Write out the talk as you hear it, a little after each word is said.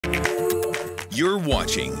You're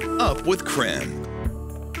watching Up with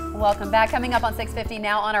KREM. Welcome back. Coming up on 6:50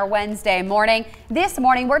 now on our Wednesday morning. This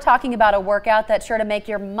morning we're talking about a workout that's sure to make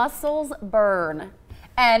your muscles burn.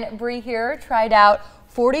 And Bree here tried out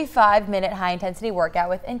 45-minute high-intensity workout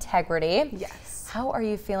with Integritty. Yes. How are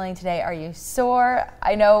you feeling today? Are you sore?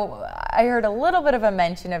 I know I heard a little bit of a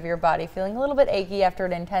mention of your body feeling a little bit achy after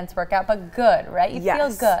an intense workout, but good, right? You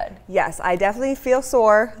feel good. Yes, I definitely feel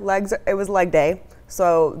sore. It was leg day,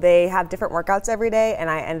 so they have different workouts every day, and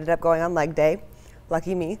I ended up going on leg day.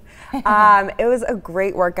 Lucky me. It was a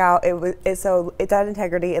great workout. It's at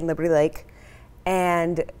Integritty in Liberty Lake,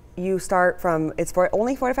 and you start from, it's for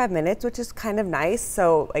only 45 minutes, which is kind of nice.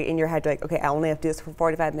 So like in your head, you're like, okay, I only have to do this for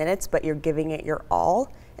 45 minutes, but you're giving it your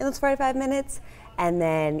all in those 45 minutes. And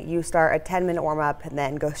then you start a 10-minute warm up and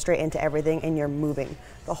then go straight into everything, and you're moving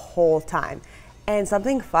the whole time. And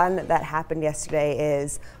something fun that happened yesterday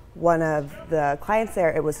is one of the clients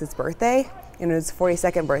there, it was his birthday, and it was his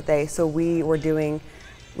 42nd birthday. So we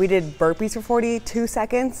did burpees for 42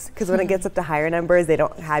 seconds, because when it gets up to higher numbers, they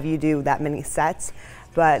don't have you do that many sets.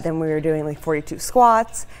 But then we were doing like 42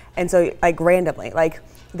 squats. And so like randomly, like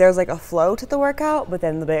there's like a flow to the workout, but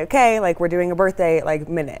then they'll be okay, like we're doing a birthday like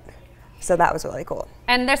minute. So that was really cool.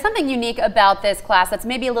 And there's something unique about this class that's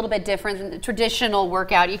maybe a little bit different than the traditional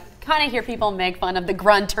workout. You kind of hear people make fun of the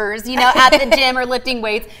grunters, you know, at the gym or lifting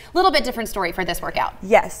weights. A little bit different story for this workout.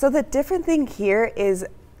 Yes, so the different thing here is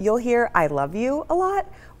you'll hear "I love you" a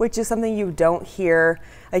lot, which is something you don't hear.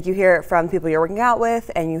 Like you hear it from people you're working out with,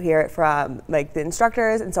 and you hear it from like the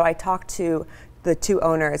instructors. And so I talked to the two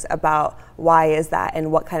owners about why is that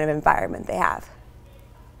and what kind of environment they have.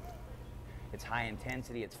 It's high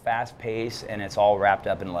intensity, it's fast paced, and it's all wrapped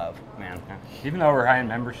up in love, man. Yeah. Even though we're high in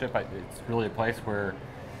membership, it's really a place where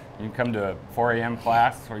you can come to a 4 a.m.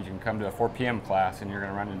 class, or you can come to a 4 p.m. class, and you're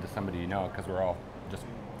going to run into somebody you know, because we're all just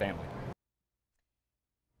family.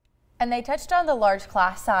 And they touched on the large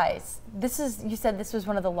class size. You said this was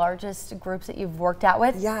one of the largest groups that you've worked out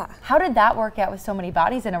with? Yeah. How did that work out with so many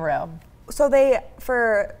bodies in a room? So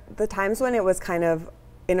for the times when it was kind of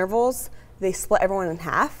intervals, they split everyone in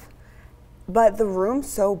half. But the room's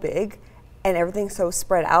so big and everything's so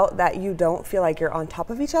spread out that you don't feel like you're on top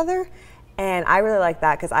of each other. And I really like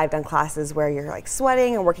that, because I've done classes where you're like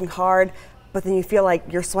sweating and working hard, but then you feel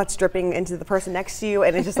like your sweat's dripping into the person next to you,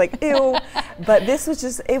 and it's just like, ew. But this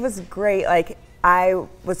was it was great. Like I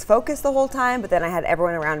was focused the whole time, but then I had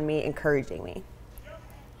everyone around me encouraging me.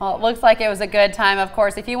 Well, it looks like it was a good time. Of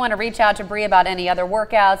course, if you want to reach out to Bree about any other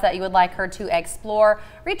workouts that you would like her to explore,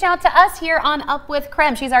 reach out to us here on Up with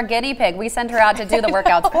KREM. She's our guinea pig. We send her out to do the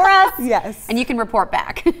workouts for us. Yes. And you can report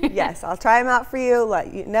back. Yes, I'll try them out for you,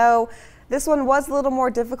 let you know. This one was a little more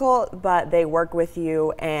difficult, but they work with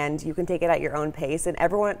you, and you can take it at your own pace. And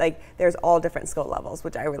everyone, like, there's all different skill levels,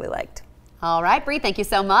 which I really liked. All right, Bree, thank you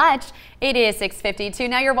so much. It is 6:52.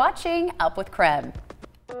 Now you're watching Up with KREM.